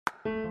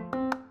Welcome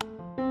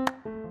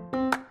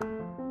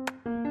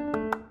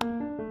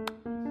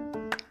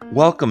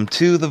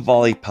to the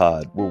Volley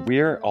Pod, where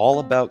we're all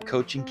about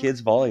coaching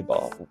kids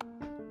volleyball.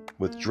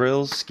 With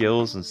drills,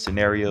 skills, and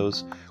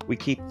scenarios, we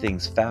keep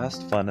things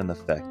fast, fun, and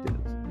effective.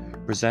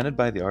 Presented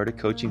by the Art of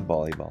Coaching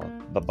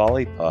Volleyball, the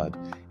Volley Pod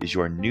is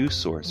your new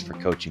source for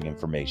coaching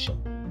information.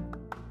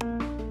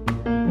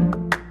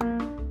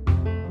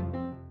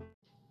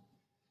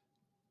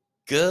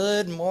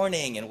 Good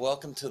morning and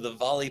welcome to the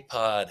Volley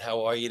Pod.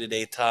 How are you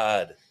today,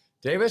 Todd?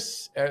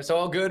 Davis, it's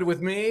all good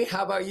with me.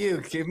 How about you?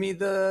 Give me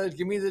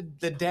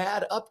the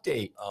dad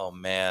update. Oh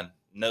man,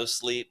 no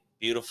sleep,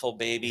 beautiful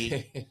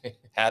baby,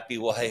 happy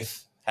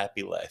wife,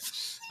 happy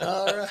life.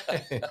 All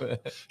right.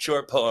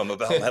 Short poem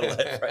about my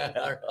life right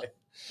now. All right.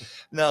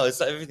 No,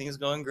 everything's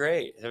going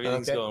great.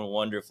 Everything's Okay. going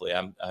wonderfully.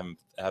 I'm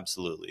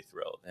absolutely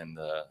thrilled, and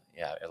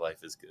yeah,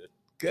 life is good.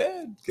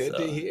 Good So,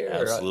 to hear.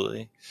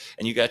 Absolutely.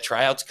 And you got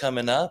tryouts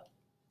coming up.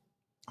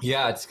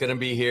 Yeah, it's gonna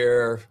be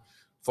here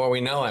before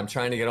we know. I'm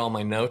trying to get all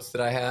my notes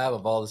that I have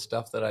of all the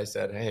stuff that I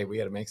said. Hey, we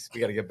got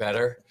to get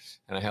better,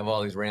 and I have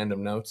all these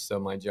random notes. So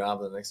my job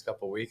in the next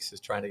couple of weeks is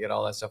trying to get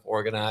all that stuff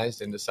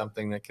organized into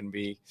something that can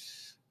be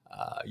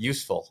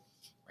useful.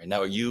 Right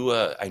now,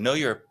 I know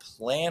you're a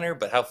planner,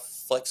 but how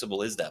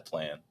flexible is that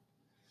plan?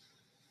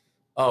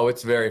 Oh,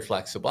 it's very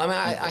flexible. I mean,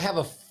 I have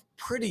a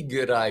pretty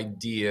good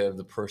idea of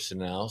the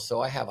personnel. So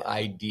I have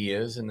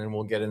ideas, and then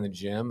we'll get in the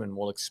gym and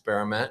we'll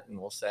experiment and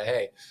we'll say,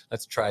 hey,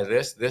 let's try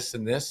this,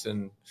 and this,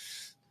 and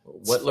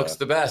what looks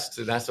the best.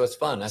 And that's what's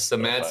fun. That's the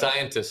mad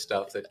scientist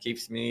stuff that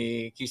keeps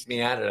me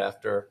at it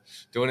after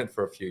doing it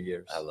for a few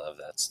years. I love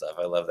that stuff.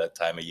 I love that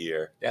time of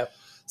year. Yep.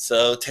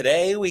 So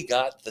today we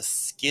got the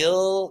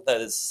skill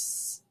that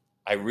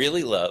I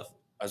really love.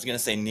 I was going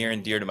to say near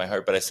and dear to my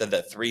heart, but I said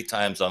that 3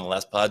 times on the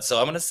last pod. So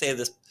I'm going to say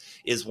this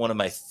is one of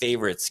my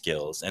favorite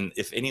skills. And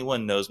if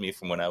anyone knows me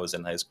from when I was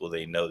in high school,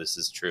 they know this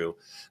is true.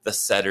 The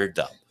setter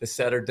dump. The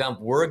setter dump.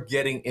 We're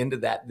getting into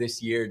that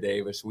this year,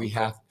 Davis. We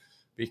have,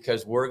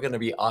 because we're going to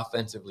be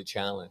offensively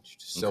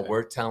challenged. So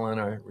we're telling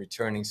our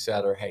returning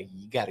setter, hey,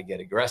 you got to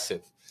get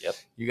aggressive. Yep.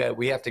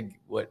 We have to,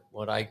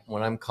 what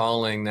I'm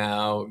calling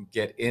now,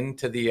 get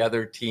into the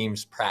other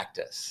team's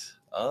practice.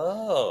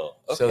 Oh,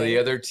 okay. So the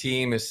other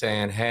team is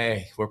saying,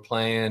 hey, we're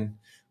playing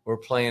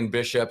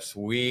Bishops.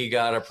 We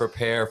got to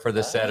prepare for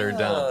the setter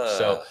dump.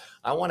 So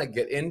I want to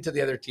get into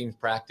the other team's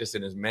practice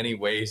in as many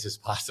ways as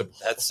possible.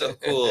 That's so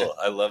cool.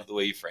 I love the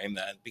way you frame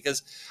that,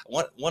 because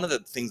one of the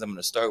things I'm going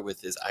to start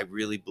with is I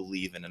really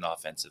believe in an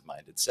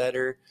offensive-minded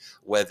setter,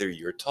 whether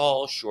you're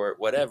tall, short,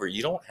 whatever.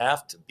 You don't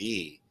have to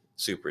be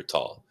super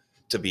tall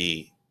to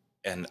be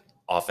an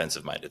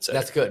offensive-minded setter.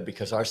 That's good,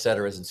 because our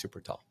setter isn't super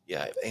tall.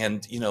 Yeah,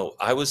 and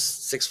I was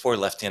 6'4"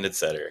 left-handed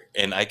setter,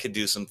 and I could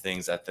do some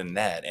things at the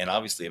net, and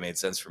obviously it made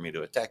sense for me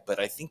to attack. But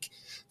I think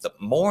the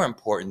more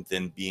important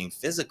than being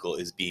physical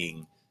is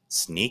being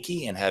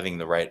sneaky and having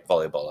the right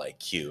volleyball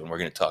IQ, and we're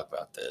going to talk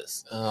about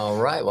this. All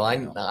right. Well,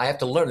 I have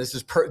to learn. This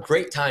is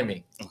great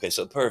timing. Okay,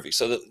 so perfect.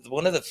 So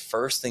one of the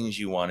first things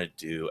you want to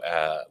do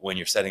when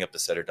you're setting up the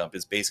setter dump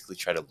is basically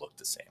try to look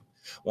the same.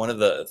 One of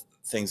the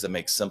things that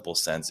makes simple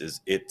sense is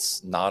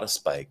it's not a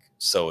spike,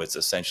 so it's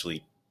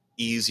essentially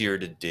easier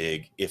to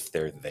dig if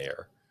they're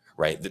there,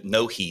 right?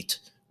 No heat,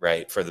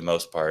 right, for the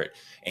most part,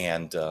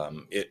 and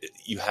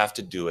you have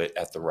to do it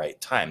at the right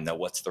time. Now,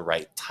 what's the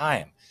right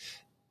time?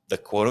 The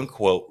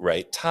quote-unquote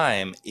right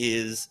time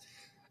is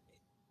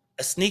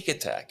a sneak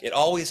attack. It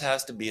always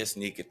has to be a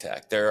sneak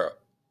attack. There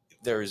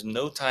is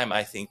no time,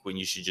 I think, when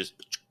you should just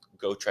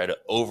go try to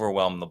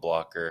overwhelm the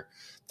blocker.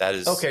 That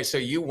is okay. So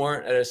you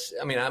weren't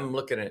I'm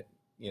looking at,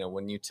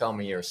 when you tell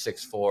me you're a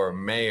 6'4"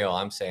 male,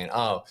 I'm saying,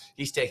 oh,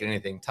 he's taking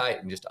anything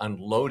tight and just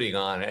unloading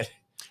on it.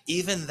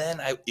 Even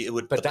then, it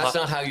would. But that's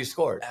not how you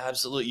scored.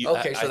 Absolutely.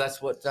 Okay, so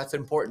that's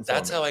important.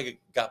 That's how I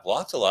got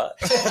blocked a lot,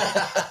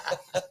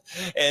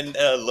 and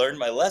learned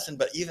my lesson.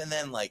 But even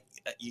then, like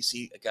you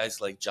see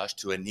guys like Josh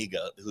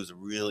Tuaniga, who's a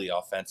really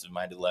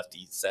offensive-minded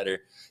lefty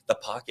setter. The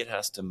pocket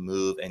has to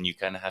move, and you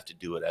kind of have to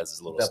do it as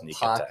a little sneak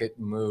attack. The pocket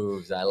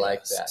moves. I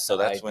like that. So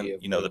that's when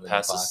the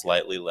pass is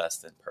slightly less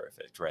than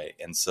perfect, right?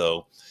 And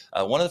so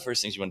one of the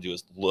first things you want to do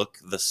is look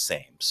the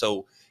same.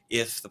 So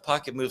if the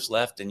pocket moves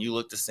left and you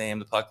look the same,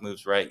 the pocket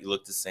moves right, you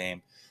look the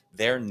same,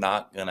 they're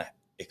not going to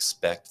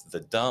expect the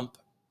dump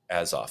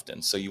as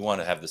often. So you want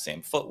to have the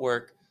same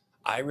footwork.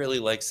 I really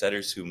like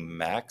setters who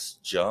max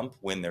jump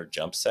when they're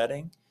jump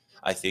setting.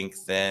 I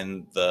think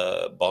then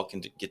the ball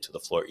can get to the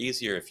floor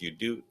easier if you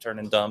do turn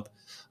and dump.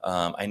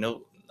 I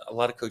know a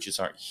lot of coaches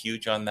aren't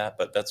huge on that,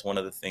 but that's one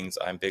of the things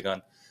I'm big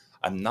on.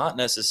 I'm not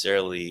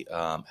necessarily,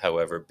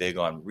 however, big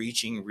on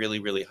reaching really,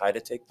 really high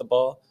to take the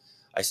ball.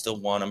 I still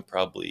want them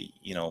probably,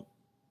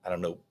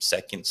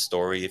 second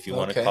story, if you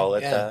want to call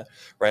it that,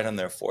 right on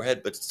their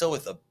forehead, but still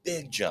with a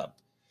big jump,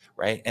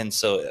 right? And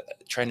so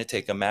trying to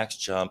take a max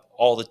jump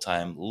all the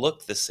time,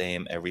 look the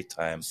same every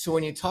time. So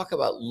when you talk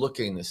about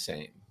looking the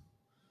same,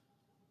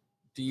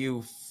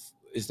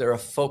 is there a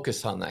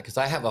focus on that? Because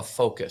I have a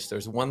focus.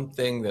 There's one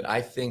thing that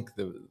I think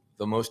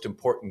the most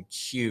important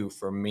cue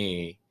for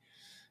me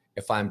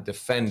if I'm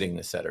defending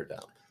the setter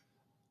dump.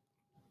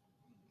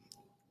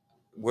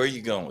 Where are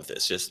you going with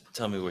this? Just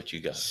tell me what you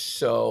got.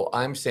 So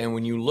I'm saying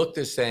when you look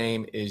the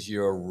same, is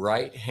your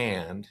right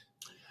hand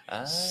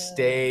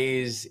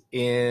stays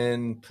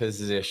in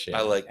position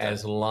I like that.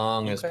 as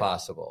long as Okay.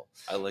 possible.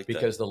 I like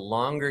Because the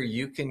longer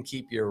you can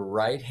keep your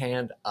right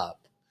hand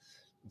up,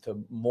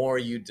 the more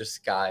you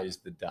disguise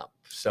the dump.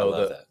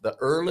 So the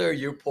earlier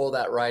you pull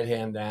that right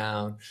hand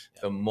down,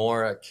 the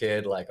more a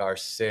kid like our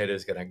Sid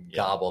is going to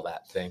gobble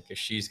that thing, because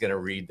she's going to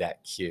read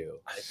that cue.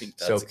 I think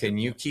that's so. Can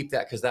you keep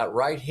that? Because that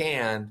right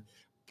hand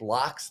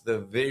blocks the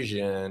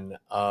vision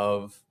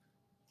of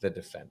the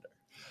defender.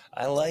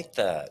 I like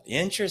that.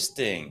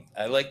 Interesting.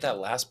 I like that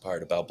last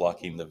part about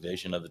blocking the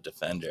vision of the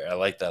defender. I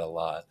like that a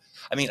lot.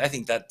 I mean, I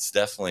think that's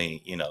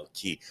definitely,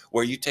 key.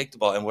 Where you take the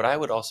ball, and what I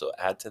would also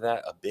add to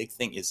that, a big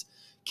thing is,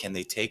 can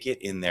they take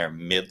it in their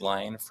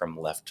midline from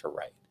left to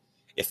right?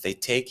 If they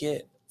take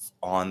it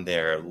on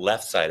their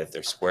left side, if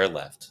they're square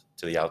left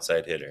to the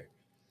outside hitter,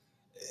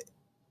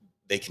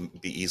 they can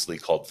be easily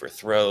called for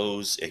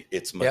throws.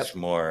 It's much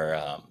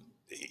more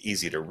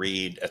easy to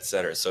read,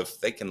 etc. So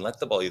if they can let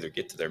the ball either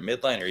get to their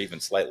midline or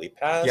even slightly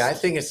past. Yeah, I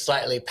think it's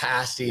slightly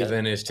past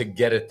even is to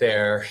get it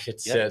there.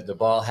 It's the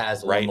ball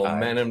has a little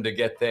momentum to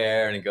get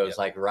there, and it goes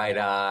like right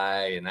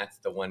eye, and that's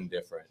the one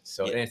difference.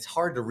 So and it's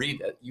hard to read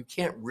that. You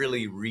can't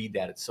really read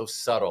that. It's so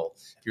subtle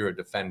if you're a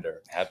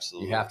defender.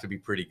 Absolutely. You have to be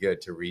pretty good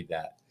to read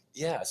that.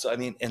 Yeah. So, I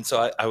mean, and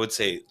so I would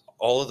say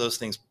all of those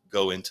things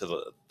go into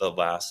the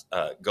last,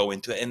 go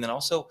into it. And then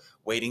also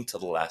waiting till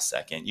the last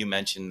second. You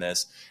mentioned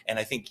this, and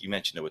I think you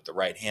mentioned it with the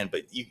right hand,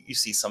 but you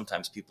see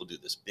sometimes people do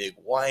this big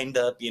wind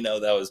up,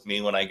 that was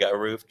me when I got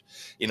roofed,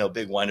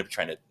 big wind up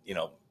trying to,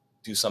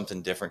 do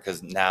something different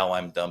because now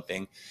I'm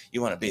dumping.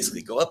 You want to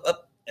basically go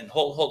up and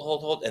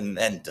hold, and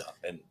then dump.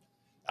 And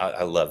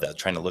I love that,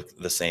 trying to look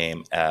the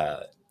same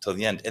till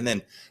the end. And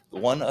then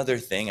one other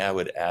thing I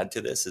would add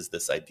to this is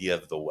this idea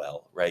of the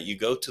well, right? You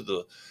go to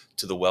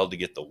the well to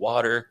get the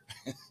water.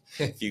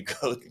 If you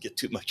go to get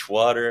too much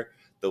water,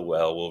 the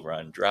well will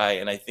run dry.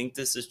 And I think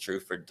this is true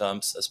for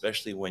dumps,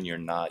 especially when you're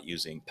not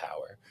using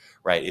power,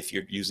 right? If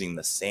you're using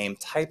the same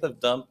type of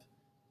dump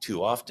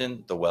too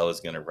often, the well is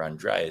going to run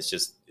dry. It's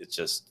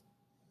just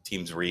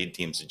teams read,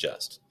 teams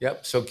adjust.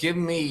 Yep. So take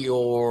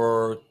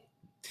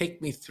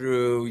me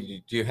through,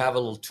 do you have a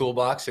little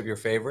toolbox of your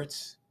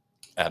favorites?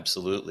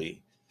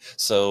 Absolutely.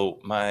 So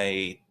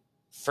my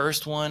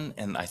first one,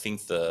 and I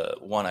think the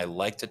one I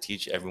like to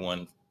teach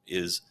everyone,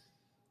 is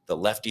the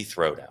lefty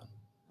throwdown,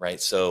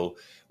 right? So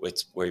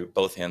it's where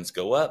both hands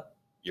go up,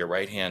 your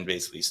right hand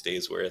basically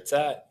stays where it's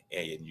at,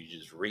 and you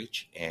just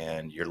reach,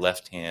 and your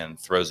left hand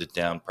throws it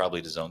down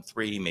probably to zone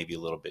 3, maybe a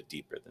little bit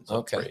deeper than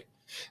zone 3.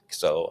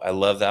 So I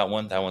love that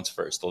one. That one's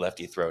first, the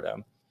lefty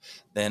throwdown.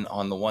 Then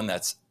on the one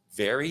that's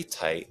very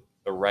tight,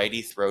 the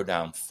righty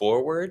throwdown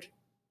forward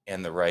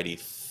and the righty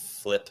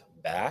flip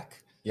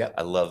back. Yep.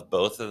 I love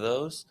both of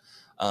those.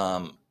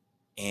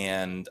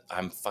 And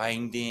I'm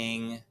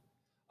finding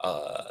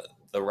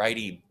the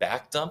righty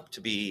back dump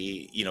to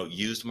be,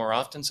 used more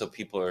often. So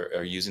people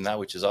are using that,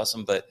 which is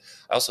awesome. But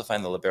I also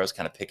find the liberos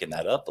kind of picking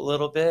that up a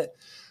little bit.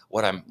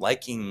 What I'm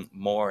liking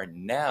more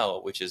now,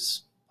 which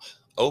is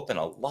open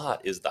a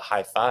lot, is the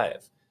high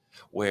five,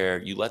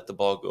 where you let the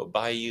ball go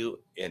by you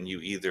and you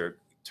either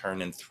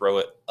turn and throw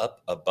it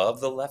up above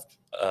the left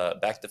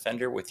back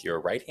defender with your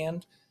right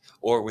hand,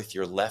 or with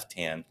your left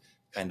hand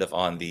kind of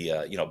on the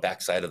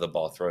backside of the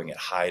ball, throwing it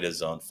high to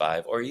zone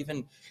 5, or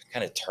even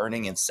kind of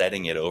turning and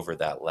setting it over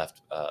that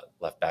left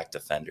back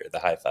defender, the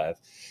high five.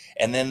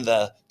 And then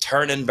the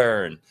turn and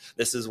burn.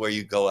 This is where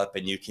you go up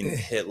and you can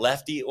hit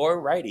lefty or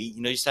righty.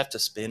 You just have to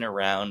spin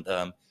around.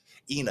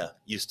 Ina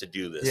used to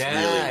do this really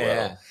well.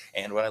 Yeah.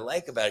 And what I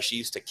like about it, she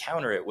used to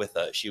counter it with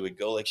she would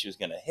go like she was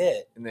going to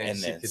hit and then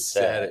she could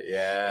set it.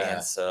 Yeah.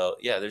 And so,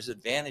 there's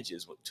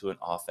advantages to an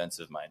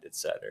offensive minded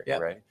setter,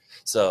 right?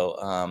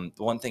 So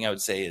the one thing I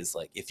would say is,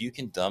 like, if you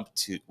can dump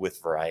with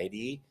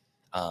variety,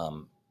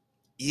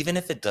 even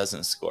if it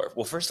doesn't score.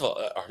 Well, first of all,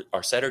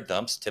 our setter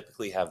dumps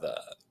typically have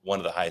one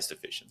of the highest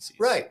efficiencies.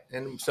 Right.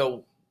 And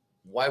so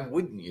why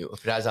wouldn't you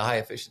if it has a high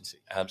efficiency?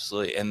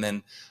 Absolutely. And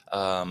then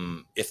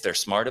if they're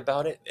smart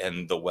about it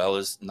and the well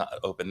is not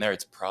open there,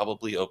 it's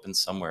probably open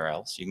somewhere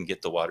else. You can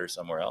get the water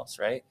somewhere else,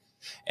 right?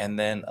 And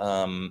then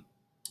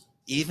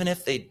even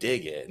if they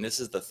dig it, and this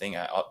is the thing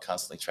I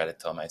constantly try to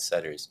tell my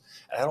setters,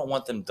 and I don't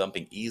want them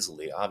dumping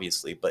easily,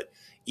 obviously, but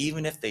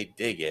even if they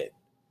dig it,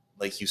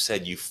 like you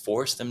said, you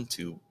force them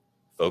to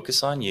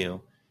focus on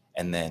you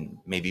and then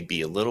maybe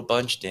be a little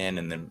bunched in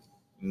and then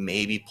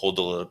maybe pulled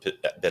a little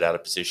bit out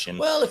of position.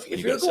 Well, if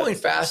you're going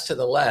fast to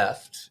the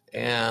left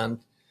and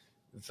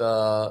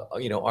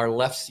our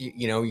lefts,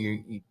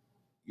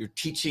 you're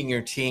teaching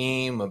your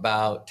team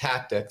about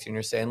tactics and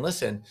you're saying,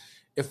 listen,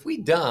 if we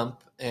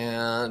dump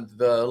and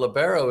the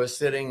libero is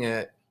sitting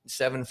at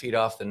 7 feet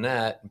off the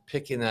net and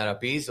picking that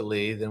up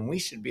easily, then we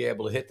should be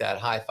able to hit that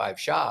high five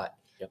shot.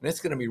 Yep. And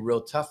it's going to be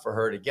real tough for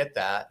her to get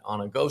that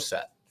on a go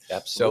set.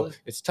 Absolutely. So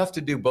it's tough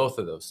to do both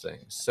of those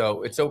things.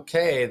 So it's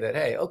okay that,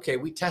 hey, okay,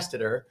 we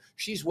tested her.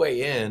 She's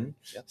way in.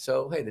 Yep.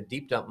 So, hey, the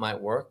deep dump might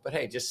work. But,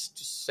 hey,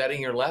 just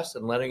setting your lefts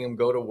and letting him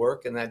go to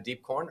work in that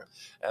deep corner.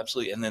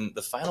 Absolutely. And then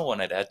the final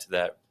one I'd add to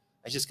that,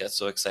 I just got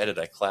so excited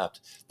I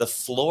clapped. The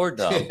floor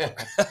dump.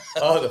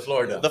 Oh, the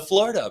floor dump. The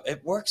floor dump.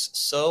 It works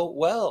so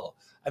well.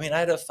 I mean, I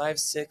had a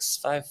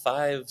 5'6",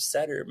 5'5"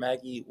 setter,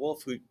 Maggie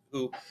Wolf,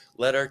 who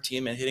led our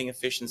team in hitting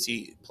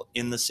efficiency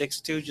in the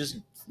 6'2", just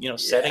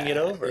setting it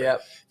over.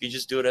 Yep. If you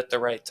just do it at the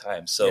right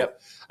time. So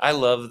I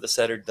love the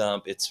setter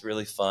dump. It's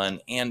really fun,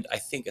 and I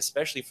think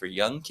especially for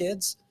young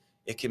kids,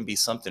 it can be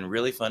something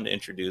really fun to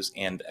introduce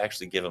and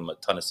actually give them a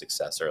ton of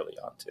success early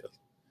on too.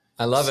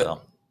 I love it.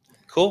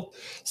 Cool.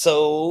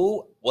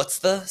 So what's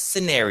the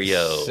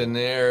scenario? What's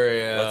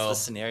the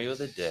scenario of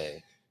the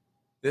day?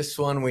 This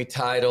one we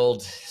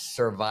titled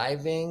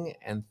Surviving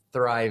and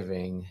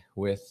Thriving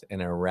with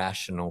an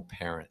Irrational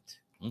Parent.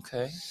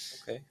 Okay.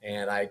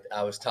 And I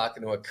was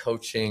talking to a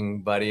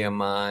coaching buddy of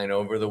mine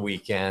over the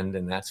weekend,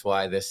 and that's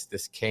why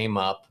this came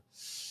up.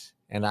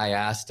 And I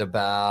asked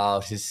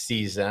about his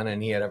season,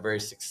 and he had a very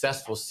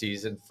successful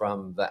season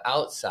from the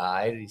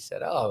outside. He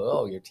said,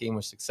 oh, your team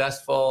was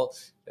successful.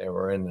 They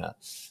were in the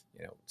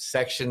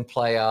section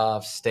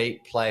playoffs,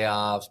 state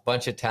playoffs,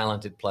 bunch of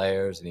talented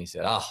players. And he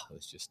said, it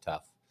was just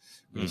tough.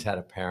 We just had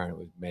a parent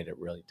who made it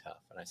really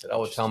tough. And I said,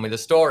 well, tell me the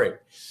story.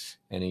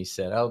 And he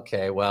said,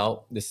 okay,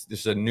 well, this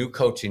is a new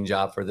coaching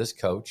job for this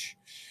coach.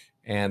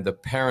 And the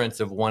parents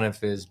of one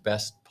of his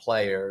best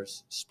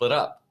players split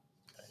up.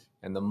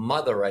 And the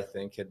mother, I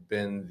think, had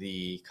been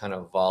the kind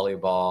of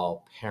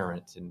volleyball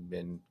parent and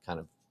been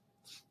kind of,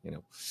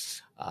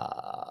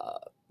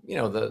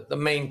 the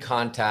main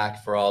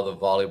contact for all the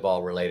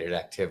volleyball related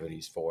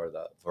activities for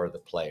the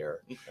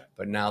player. Okay.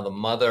 But now the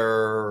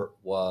mother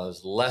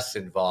was less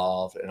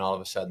involved, and all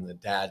of a sudden the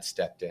dad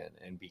stepped in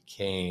and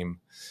became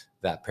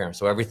that parent.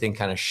 So everything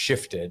kind of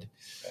shifted.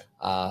 Okay.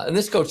 And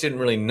this coach didn't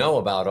really know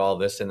about all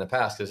this in the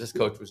past because this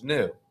coach was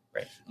new.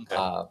 Right.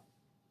 Okay.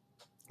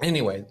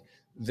 Anyway,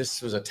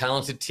 this was a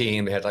talented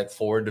team. They had like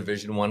 4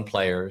 Division I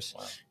players.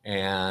 Wow.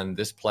 And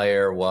this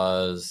player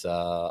was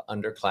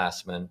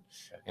underclassman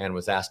and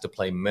was asked to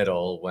play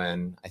middle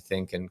when I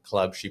think in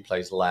club she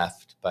plays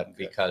left, but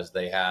because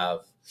they have,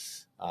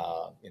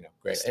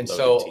 great. And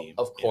so, team.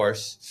 Of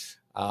course,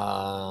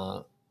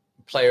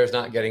 player's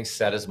not getting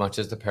set as much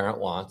as the parent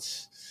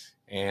wants.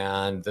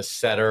 And the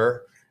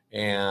setter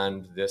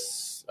and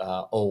this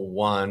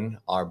 01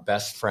 are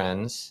best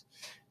friends.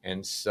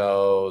 And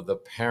so the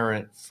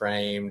parent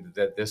framed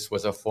that this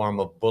was a form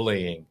of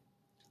bullying.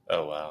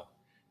 Oh, wow.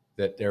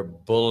 That they're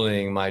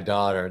bullying my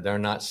daughter. They're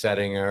not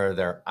setting her.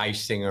 They're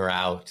icing her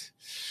out.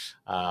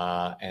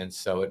 And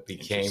so it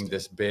became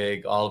this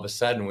big, all of a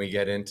sudden we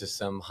get into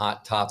some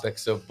hot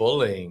topics of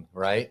bullying,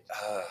 right?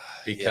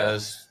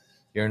 Because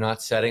you're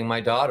not setting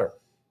my daughter.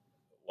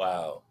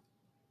 Wow.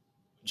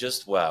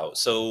 Just wow.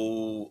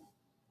 So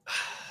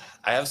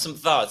I have some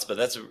thoughts, but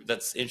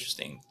that's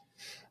interesting.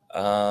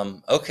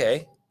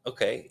 Okay.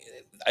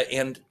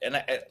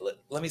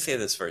 Let me say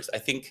this first. I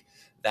think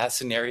that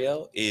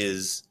scenario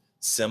is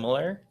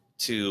similar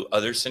to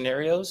other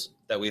scenarios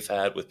that we've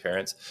had with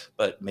parents,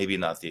 but maybe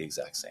not the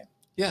exact same.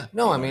 Yeah.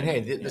 No, I mean, hey,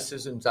 this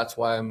isn't, that's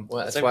why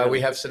we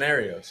have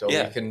scenarios. So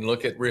we can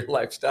look at real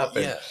life stuff.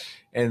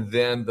 And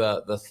then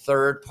the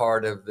third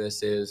part of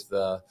this is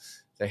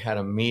they had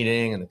a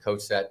meeting and the coach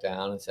sat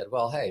down and said,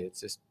 well, hey,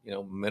 it's just,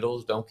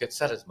 middles don't get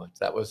set as much.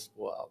 That was,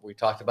 we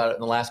talked about it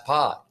in the last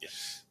pod. Yeah.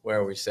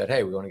 Where we said,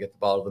 hey, we want to get the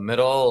ball to the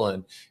middle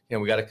and,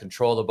 we got to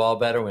control the ball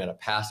better. We got to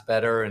pass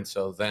better. And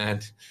so then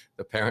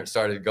the parents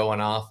started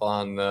going off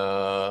on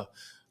the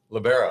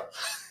libero.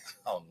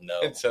 Oh,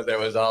 no. And so there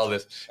was all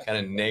this kind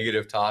of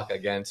negative talk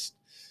against,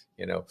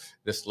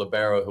 this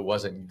libero who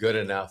wasn't good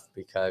enough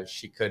because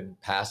she couldn't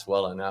pass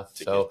well enough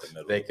so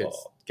they could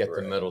get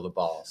the middle of the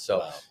ball.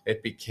 So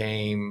it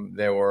became,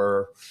 there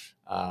were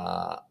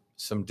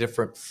some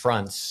different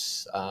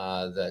fronts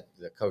that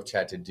the coach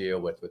had to deal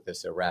with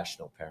this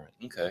irrational parent.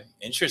 Okay.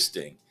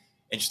 Interesting.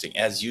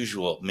 As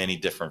usual, many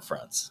different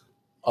fronts.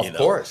 Of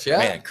course, yeah.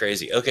 Man,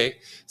 crazy. Okay,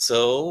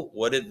 so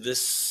what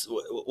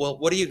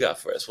do you got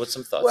for us? What's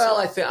some thoughts? Well,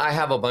 I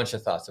have a bunch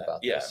of thoughts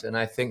about this. And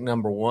I think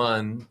number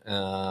one,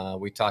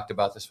 we talked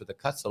about this with the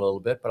cuts a little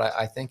bit, but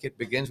I think it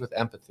begins with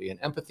empathy and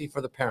empathy for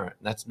the parent.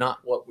 And that's not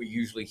what we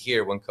usually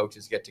hear when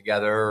coaches get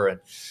together and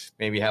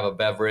maybe have a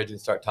beverage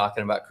and start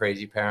talking about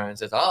crazy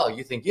parents. It's, oh,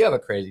 you think you have a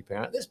crazy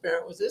parent? This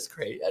parent was this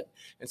crazy.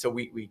 And so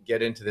we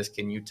get into this,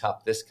 can you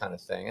top this kind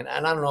of thing? And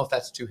I don't know if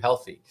that's too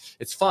healthy.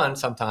 It's fun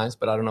sometimes,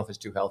 but I don't know if it's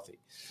too healthy.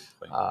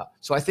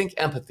 So I think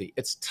empathy.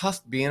 It's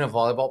tough being a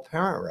volleyball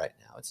parent right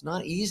now. It's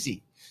not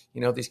easy.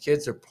 These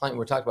kids are playing.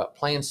 We're talking about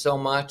playing so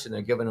much, and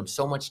they're giving them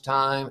so much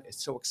time.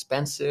 It's so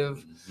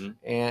expensive,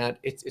 and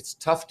it's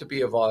tough to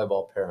be a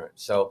volleyball parent.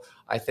 So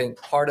I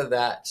think part of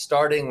that,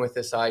 starting with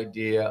this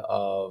idea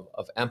of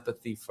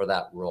empathy for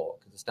that role,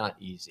 because it's not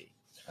easy.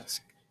 That's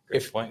a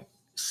great point.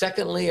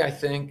 Secondly, I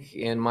think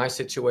in my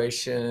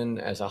situation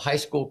as a high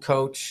school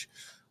coach,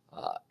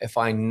 If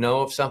I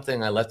know of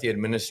something, I let the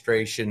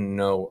administration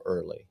know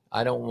early.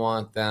 I don't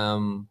want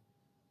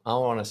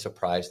to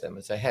surprise them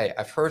and say, hey,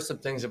 I've heard some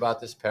things about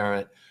this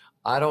parent.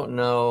 I don't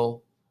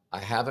know. I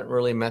haven't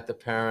really met the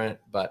parent,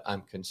 but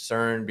I'm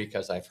concerned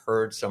because I've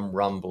heard some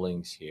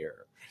rumblings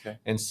here. Okay.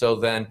 And so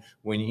then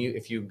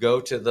if you go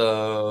to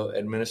the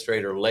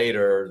administrator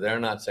later, they're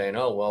not saying,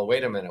 oh, well,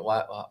 wait a minute.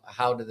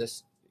 How did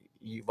this,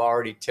 you've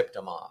already tipped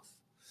them off.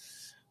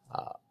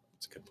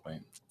 That's a good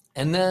point.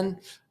 And then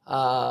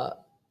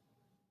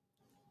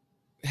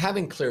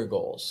having clear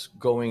goals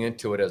going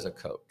into it as a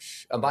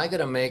coach. Am I going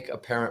to make a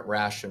parent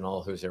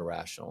rational who's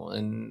irrational?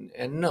 And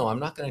no, I'm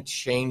not going to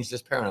change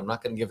this parent. I'm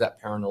not going to give that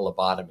parent a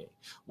lobotomy.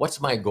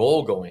 What's my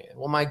goal going in?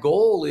 Well, my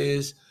goal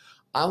is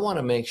I want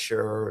to make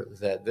sure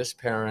that this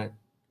parent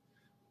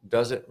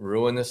doesn't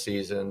ruin the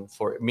season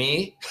for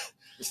me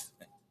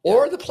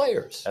or the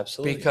players.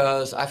 Absolutely.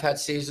 Because I've had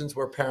seasons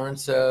where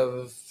parents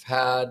have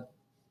had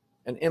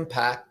an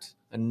impact,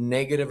 a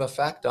negative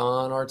effect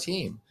on our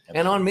team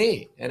and on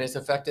me. And it's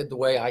affected the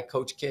way I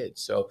coach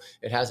kids. So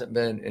it hasn't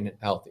been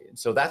healthy. And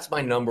so that's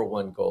my number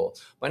one goal.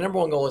 My number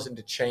one goal isn't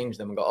to change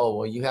them and go, oh,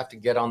 well, you have to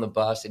get on the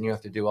bus and you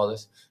have to do all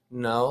this.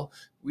 No,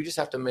 we just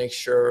have to make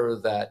sure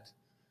that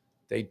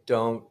they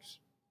don't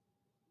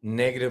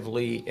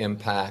negatively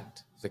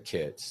impact the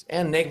kids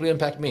and negatively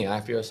impact me. I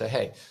have to say,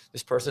 hey,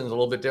 this person is a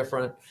little bit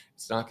different.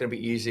 It's not going to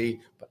be easy,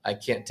 but I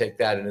can't take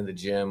that into the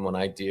gym when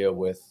I deal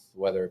with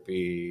whether it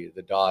be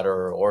the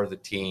daughter or the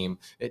team.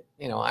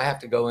 I have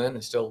to go in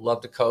and still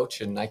love to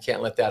coach, and I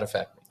can't let that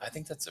affect me. I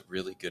think that's a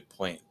really good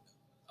point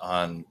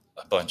on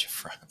a bunch of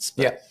fronts.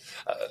 But,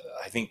 yeah.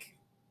 I think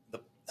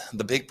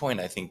the big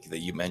point I think that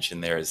you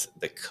mentioned there is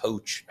the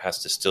coach has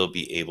to still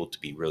be able to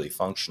be really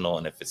functional.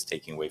 And if it's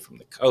taking away from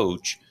the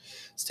coach,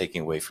 it's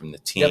taking away from the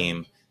team.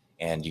 Yep.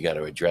 And you got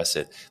to address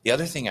it. The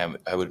other thing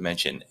I would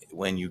mention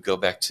when you go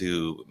back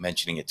to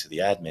mentioning it to the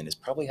admin is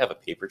probably have a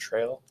paper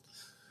trail.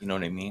 You know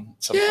what I mean?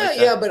 Something like that.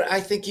 Yeah. But I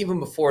think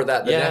even before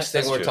that, the next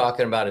thing we're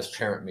talking about is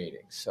parent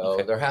meetings.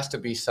 So there has to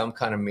be some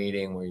kind of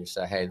meeting where you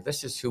say, hey,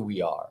 this is who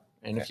we are.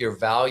 And if you're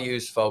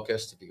values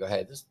focused, if you go,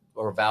 hey,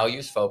 we're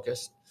values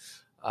focused,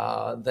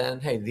 then,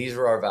 hey, these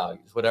are our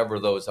values, whatever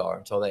those are.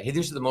 And so hey,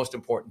 these are the most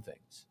important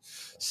things.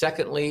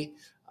 Secondly,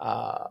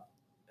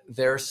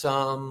 there's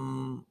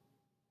some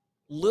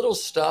little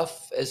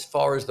stuff as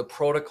far as the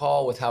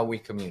protocol with how we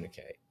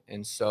communicate.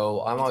 And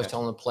so I'm always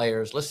telling the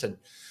players, listen,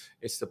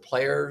 it's the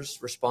player's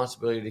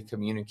responsibility to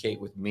communicate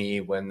with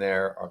me when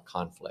there are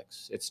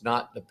conflicts. It's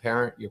not the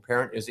parent. Your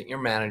parent isn't your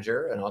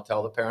manager. And I'll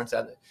tell the parents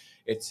that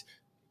it's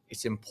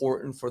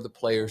important for the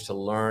players to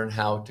learn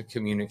how to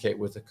communicate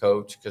with the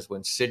coach, because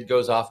when Sid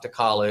goes off to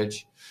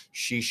college,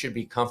 she should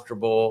be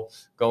comfortable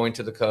going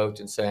to the coach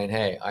and saying,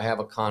 hey, I have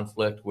a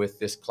conflict with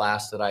this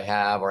class that I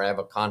have, or I have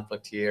a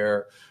conflict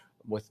here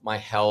with my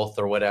health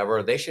or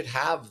whatever. They should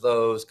have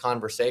those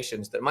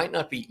conversations that might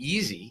not be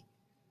easy.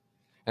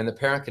 And the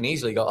parent can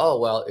easily go, oh,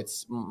 well,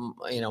 it's,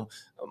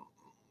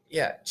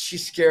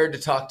 she's scared to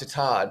talk to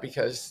Todd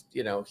because,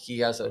 he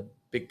has a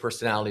big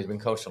personality, he's been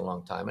coaching a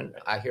long time. And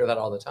I hear that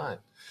all the time.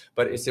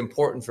 But it's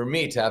important for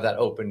me to have that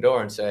open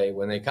door and say,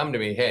 when they come to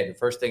me, hey, the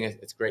first thing is,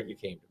 it's great you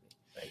came to me.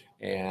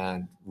 Right.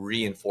 And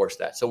reinforce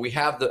that. So we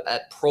have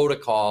that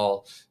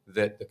protocol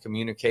that the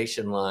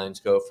communication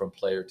lines go from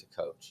player to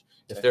coach.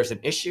 If there's an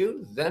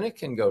issue, then it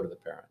can go to the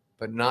parent,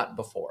 but not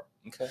before.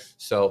 Okay.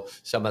 So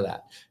some of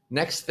that.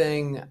 Next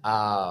thing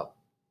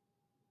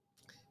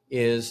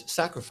is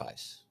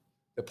sacrifice.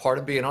 The part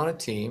of being on a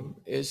team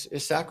is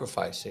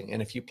sacrificing.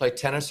 And if you play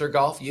tennis or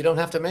golf, you don't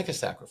have to make a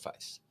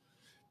sacrifice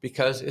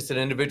because it's an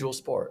individual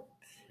sport.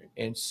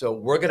 And so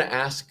we're going to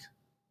ask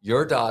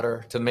your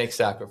daughter to make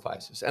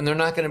sacrifices, and they're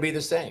not going to be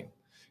the same.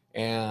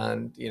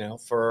 And,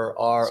 for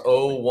our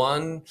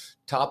 0-1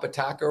 top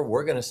attacker,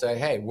 we're going to say,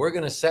 hey, we're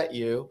going to set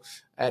you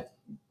at,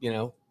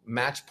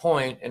 match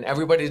point, and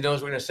everybody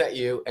knows we're going to set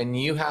you,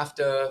 and you have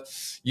to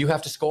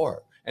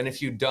score. And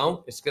if you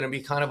don't, it's going to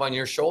be kind of on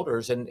your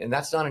shoulders. And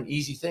that's not an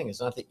easy thing. It's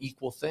not the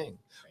equal thing,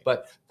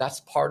 but that's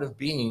part of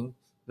being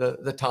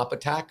the top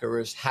attacker,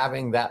 is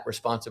having that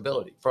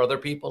responsibility. For other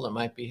people, it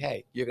might be,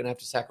 hey, you're going to have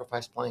to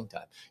sacrifice playing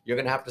time. You're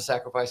going to have to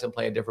sacrifice and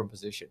play a different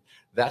position.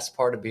 That's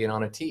part of being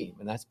on a team.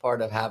 And that's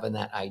part of having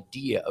that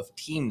idea of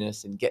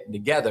teamness and getting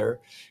together,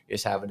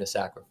 is having to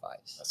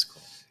sacrifice. That's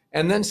cool.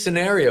 And then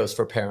scenarios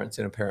for parents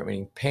in a parent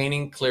meeting,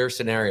 painting clear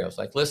scenarios.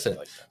 Like, listen,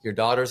 your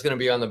daughter's going to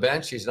be on the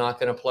bench. She's not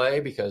going to play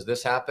because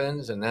this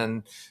happens. And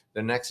then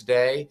the next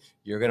day,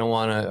 you're going to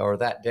want to, or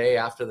that day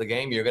after the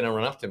game, you're going to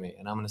run up to me.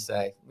 And I'm going to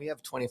say, we have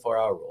a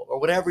 24-hour rule, or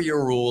whatever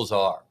your rules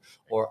are.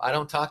 Or I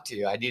don't talk to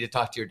you. I need to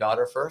talk to your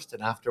daughter first.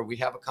 And after we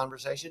have a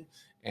conversation,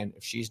 and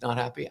if she's not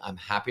happy, I'm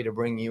happy to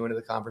bring you into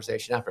the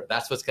conversation after.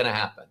 That's what's going to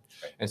happen.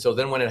 Right. And so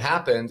then when it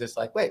happens, it's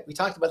like, wait, we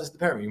talked about this at the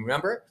parent meeting.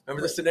 Remember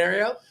the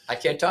scenario? I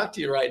can't talk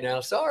to you right now.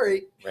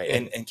 Sorry.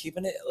 Right. And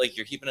keeping it,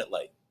 you're keeping it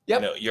light.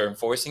 Yep. You're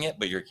enforcing it,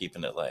 but you're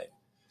keeping it light.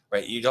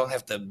 Right. You don't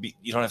need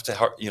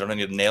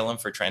to nail them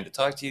for trying to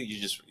talk to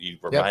you. You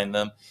remind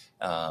them.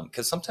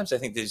 Because sometimes I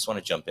think they just want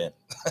to jump in.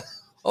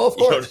 Oh, of You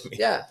know what course. I mean?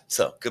 Yeah.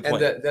 So good And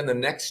point. then the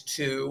next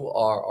two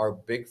are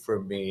big for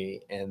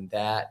me, and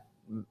that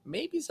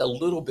maybe is a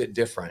little bit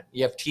different.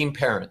 You have team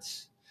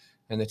parents,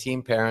 and the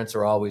team parents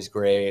are always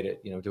great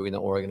at doing the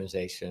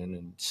organization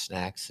and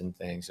snacks and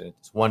things, and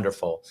it's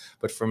wonderful.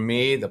 But for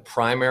me, the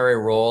primary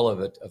role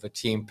of a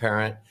team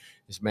parent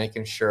is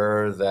making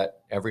sure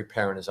that every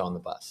parent is on the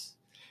bus.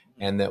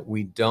 And that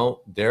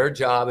their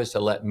job is to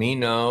let me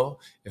know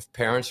if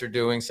parents are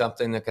doing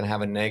something that can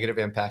have a negative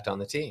impact on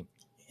the team.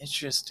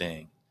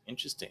 Interesting.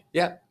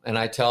 Yeah. And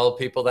I tell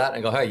people that and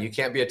I go, hey, you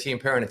can't be a team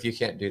parent if you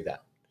can't do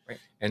that. Right.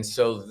 And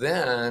so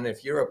then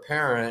if you're a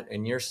parent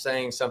and you're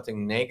saying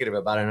something negative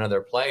about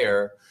another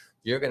player,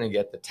 you're going to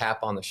get the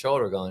tap on the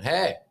shoulder going,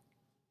 hey,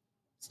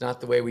 it's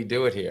not the way we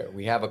do it here.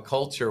 We have a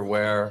culture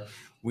where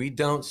we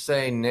don't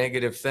say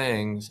negative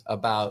things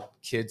about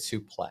kids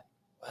who play.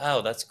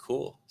 Wow, that's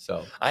cool.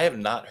 So I have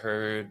not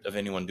heard of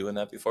anyone doing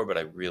that before, but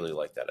I really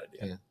like that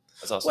idea. Yeah.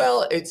 That's awesome.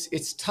 Well,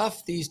 it's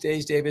tough these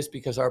days, Davis,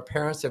 because our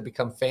parents have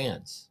become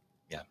fans.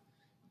 Yeah.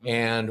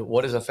 And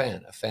what is a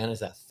fan? A fan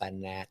is a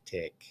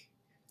fanatic.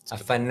 That's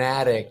A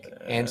fanatic.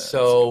 And that's a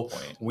so good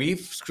point.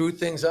 we've screwed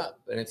things up.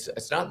 And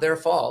it's not their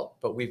fault,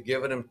 but we've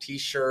given them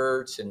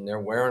T-shirts and they're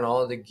wearing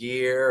all of the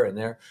gear and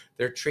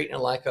they're treating it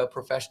like a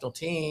professional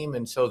team.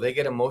 And so they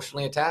get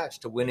emotionally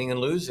attached to winning and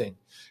losing.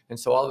 And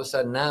so all of a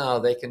sudden now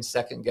they can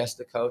second guess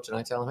the coach. And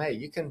I tell them, hey,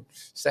 you can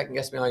second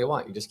guess me all you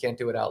want. You just can't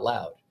do it out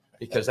loud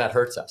because that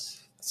hurts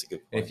us. That's a good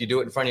point. And if you do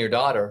it in front of your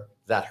daughter,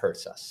 that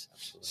hurts us.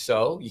 Absolutely.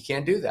 So you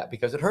can't do that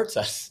because it hurts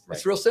us. Right.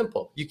 It's real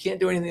simple. You can't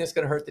do anything that's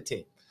going to hurt the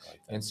team. I like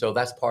that. And so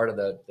that's part of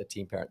the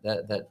team parent.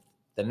 The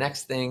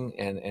next thing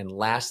and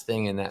last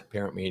thing in that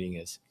parent meeting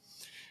is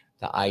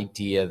the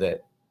idea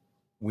that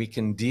we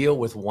can deal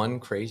with one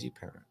crazy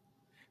parent,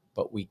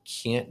 but we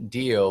can't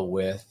deal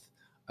with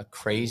a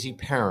crazy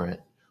parent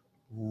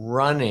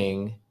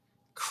running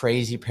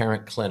crazy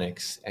parent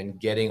clinics and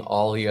getting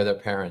all the other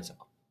parents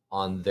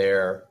on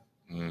their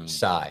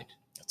side.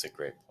 That's a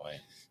great point.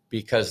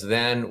 Because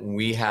then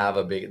we have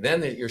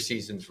then your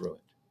season's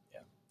ruined. Yeah.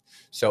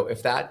 So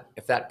if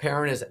that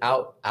parent is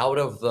out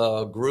of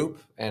the group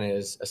and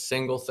is a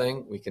single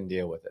thing, we can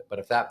deal with it. But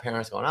if that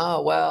parent's going,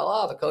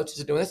 the coaches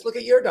are doing this, look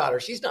at your daughter,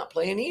 she's not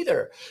playing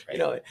either.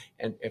 Right.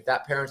 And if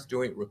that parent's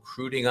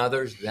recruiting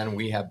others, then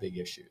we have big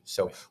issues.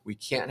 So we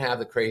can't have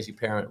the crazy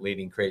parent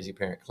leading crazy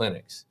parent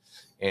clinics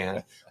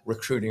and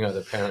recruiting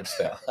other parents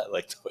there. I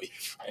like the way you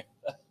frame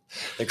that.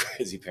 The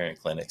crazy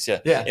parent clinics. Yeah.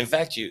 Yeah. In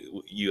fact,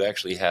 you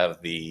actually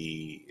have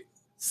the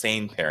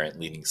sane parent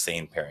leading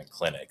sane parent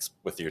clinics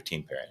with your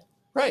teen parent.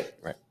 Right.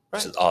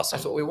 Which is awesome.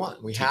 That's what we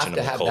want. We Teaching have them to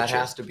the have culture. that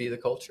has to be the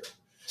culture.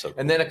 So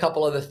And then a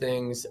couple other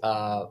things,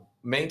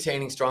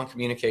 maintaining strong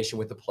communication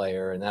with the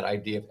player, and that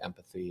idea of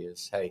empathy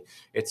is, hey,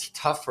 it's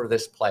tough for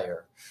this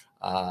player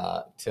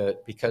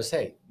because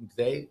hey,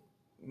 the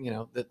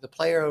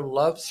player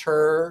loves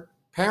her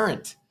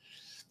parent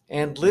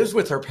and lives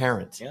with her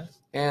parent. Yeah.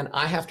 And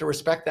I have to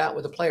respect that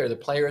with the player. The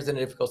player is in a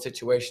difficult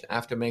situation. I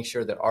have to make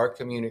sure that our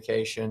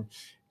communication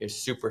is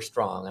super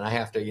strong. And I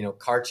have to,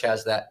 Karch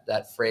has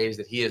that phrase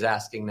that he is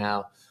asking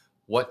now,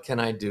 what can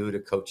I do to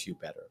coach you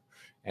better?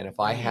 And if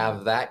I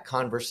have that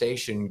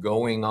conversation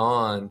going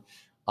on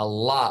a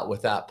lot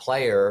with that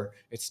player,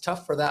 it's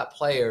tough for that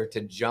player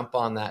to jump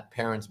on that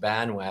parent's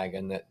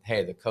bandwagon that,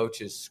 hey, the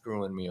coach is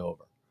screwing me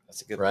over.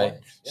 that's a good Right.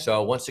 point. Yeah.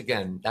 So once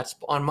again, that's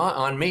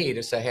on me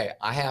to say, hey,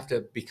 I have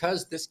to,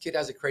 because this kid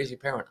has a crazy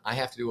parent, I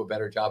have to do a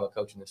better job of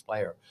coaching this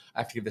player. I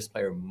have to give this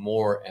player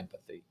more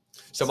empathy.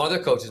 Some other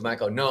coaches might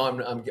go, no,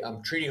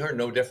 I'm treating her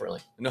no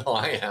differently. No,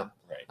 I am.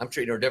 Right. I'm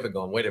treating her different.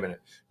 Going, wait a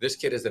minute, this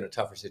kid is in a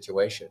tougher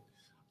situation.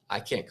 I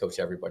can't coach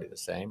everybody the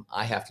same.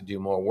 I have to do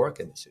more work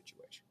in this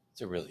situation.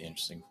 It's a really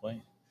interesting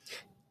point.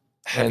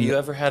 Have you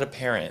ever had a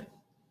parent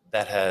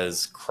that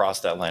has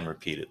crossed that line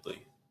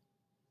repeatedly?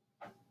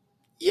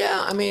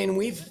 Yeah, I mean,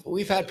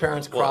 we've had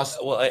parents cross.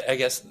 Well, I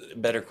guess the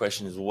better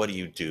question is, what do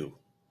you do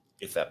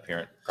if that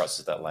parent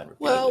crosses that line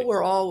repeatedly? Well,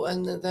 we're all,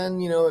 and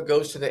then it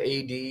goes to the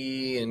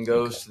AD and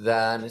goes to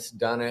that, and it's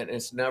done it. And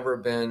it's never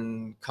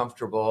been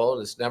comfortable.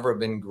 It's never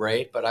been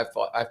great, but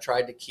I've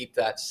tried to keep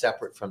that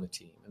separate from the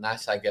team, and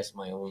that's, I guess,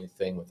 my only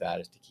thing with that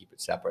is to keep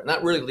it separate. And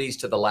that really leads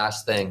to the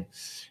last thing,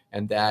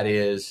 and that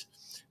is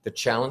the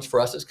challenge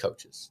for us as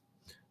coaches.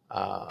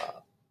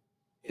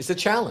 It's a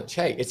challenge.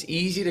 Hey, it's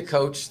easy to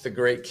coach the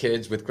great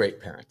kids with great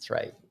parents,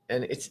 right?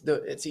 And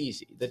it's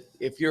easy. That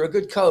if you're a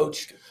good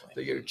coach,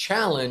 your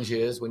challenge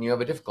is when you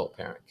have a difficult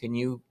parent, can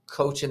you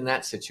coach in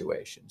that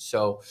situation?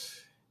 So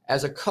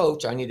as a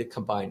coach, I need to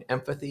combine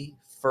empathy,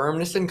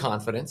 firmness, and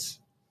confidence,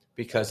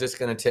 because it's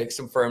going to take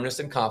some firmness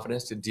and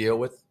confidence to deal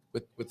with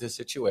this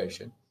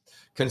situation.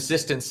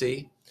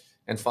 Consistency,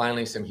 and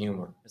finally some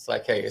humor. It's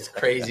like, hey, it's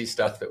crazy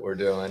stuff that we're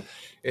doing.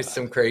 It's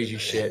some crazy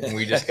shit, and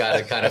we just got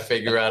to kind of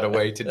figure out a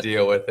way to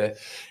deal with it.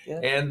 Yeah.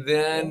 And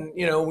then,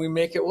 we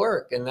make it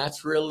work, and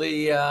that's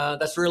really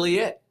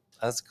it.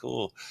 That's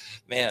cool,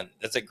 man.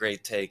 That's a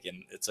great take,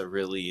 and it's a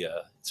really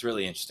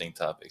interesting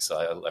topic. So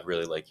I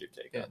really like your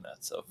take on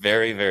that. So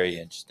very, very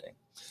interesting.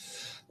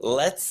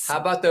 How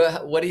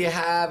about what do you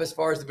have as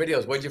far as the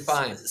videos? What'd you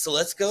find? So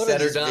let's go to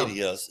these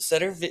videos.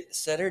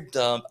 Setter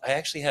dump. I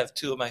actually have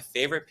two of my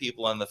favorite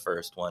people on the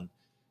first one.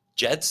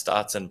 Jed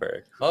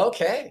Stotzenberg,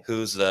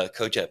 who's the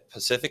coach at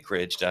Pacific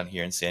Ridge down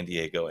here in San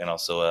Diego, and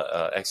also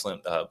an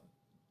excellent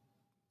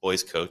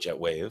boys coach at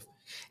Wave.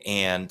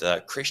 And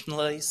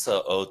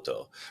Krishnalisa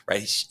Otto,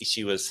 right?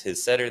 She was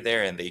his setter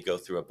there, and they go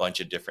through a bunch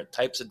of different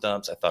types of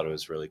dumps. I thought it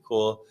was really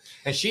cool.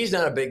 And she's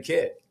not a big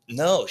kid.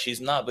 No, she's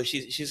not, but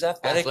she's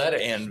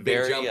athletic and big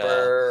very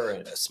jumper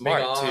and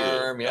smart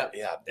arm, too. Yep.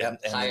 And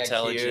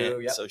intelligent.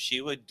 IQ, yep. So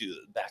she would do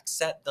back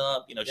set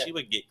dump. She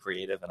would get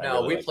creative.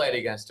 And we played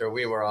against her.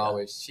 We were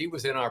always. She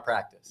was in our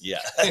practice.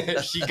 Yeah,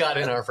 she got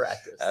in our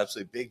practice.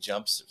 Absolutely, big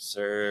jumps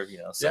serve.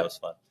 So it was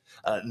fun.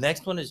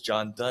 Next one is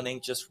John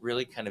Dunning, just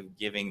really kind of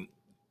giving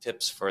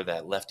tips for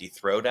that lefty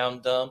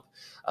throwdown dump,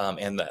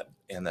 and that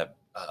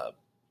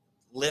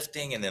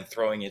lifting and then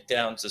throwing it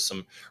down to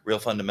some real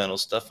fundamental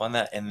stuff on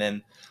that. And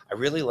then I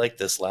really like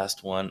this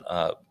last one,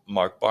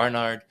 Mark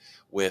Barnard,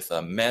 with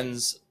a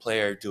men's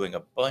player doing a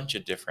bunch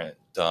of different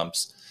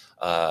dumps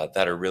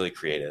that are really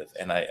creative.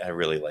 And I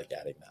really like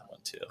adding that one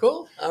too.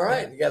 Cool. All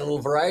right. You got a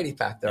little variety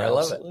pack there.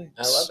 Absolutely.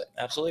 I love it.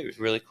 Absolutely. It was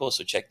really cool.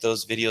 So check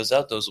those videos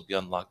out. Those will be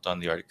unlocked on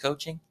The Art of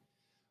Coaching.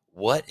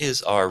 What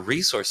is our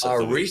resource of the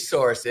week? Our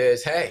resource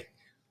is,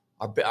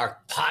 our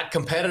pod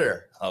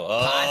competitor.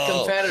 Pod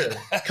competitor.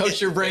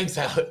 Coach Your Brains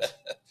Out.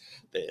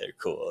 They're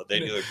cool. They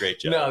do a great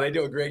job. No, they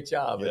do a great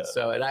job. Yeah.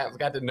 And I've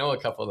got to know a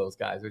couple of those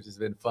guys, which has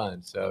been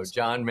fun. So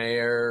John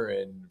Mayer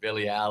and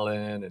Billy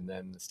Allen, and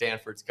then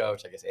Stanford's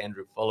coach, I guess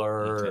Andrew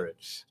Fuller. Okay.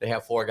 They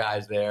have 4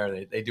 guys there,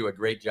 and they do a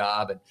great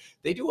job. And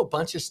they do a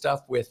bunch of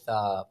stuff with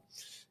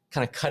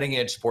kind of cutting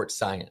edge sports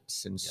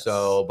science. And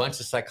so a bunch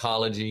of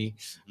psychology,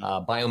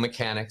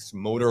 biomechanics,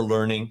 motor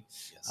learning.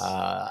 Yes.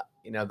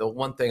 The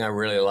one thing I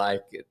really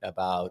like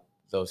about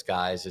those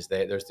guys is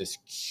there's this,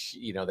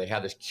 they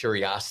have this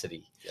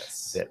curiosity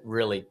that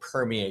really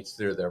permeates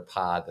through their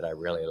pod that I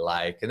really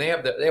like. And they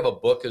have a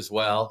book as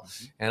well,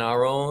 and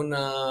our own,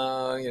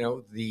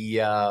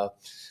 the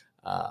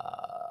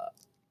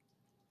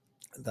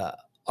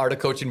Art of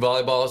Coaching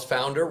Volleyball's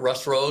founder,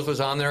 Russ Rose, was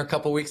on there a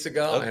couple weeks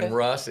ago, and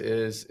Russ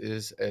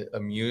is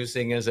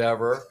amusing as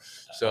ever.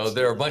 So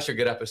there are a bunch of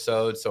good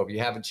episodes. So if you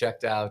haven't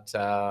checked out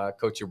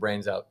Coach Your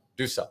Brains Out,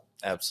 do so.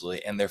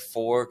 Absolutely. And they're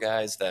 4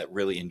 guys that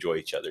really enjoy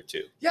each other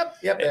too.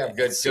 Yep. They have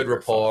good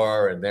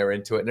rapport, and they're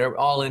into it. And they're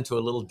all into a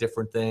little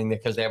different thing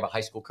because they have a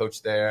high school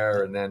coach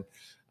there, and then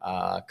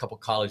a couple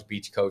college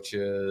beach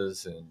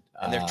coaches.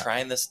 And they're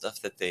trying this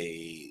stuff that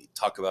they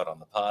talk about on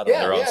the pod, on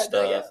their own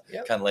stuff,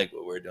 kind of like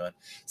what we're doing.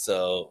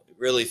 So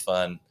really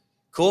fun.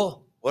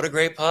 Cool. What a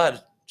great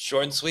pod.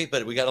 Short and sweet,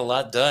 but we got a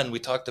lot done. We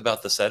talked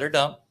about the setter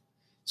dump,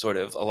 sort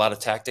of a lot of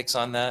tactics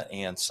on that,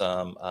 and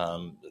some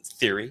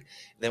theory.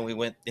 Then we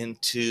went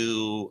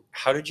into,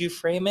 how did you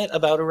frame it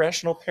about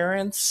irrational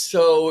parents?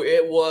 So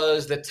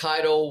the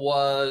title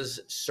was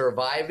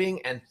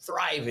Surviving and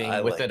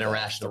Thriving with an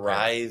Irrational Parent.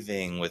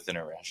 Thriving with an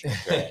Irrational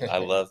Parent. I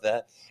love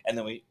that. And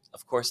then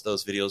of course,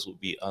 those videos will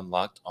be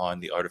unlocked on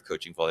the Art of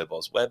Coaching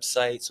Volleyball's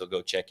website. So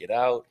go check it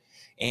out.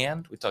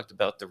 And we talked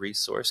about the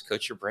resource,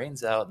 Coach Your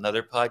Brains Out,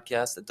 another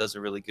podcast that does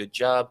a really good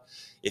job.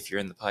 If you're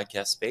in the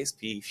podcast space,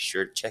 be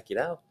sure to check it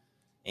out.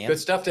 And good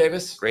stuff,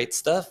 Davis. Great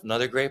stuff.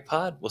 Another great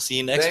pod. We'll see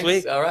you next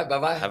week. All right.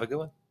 Bye-bye. Have a good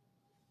one.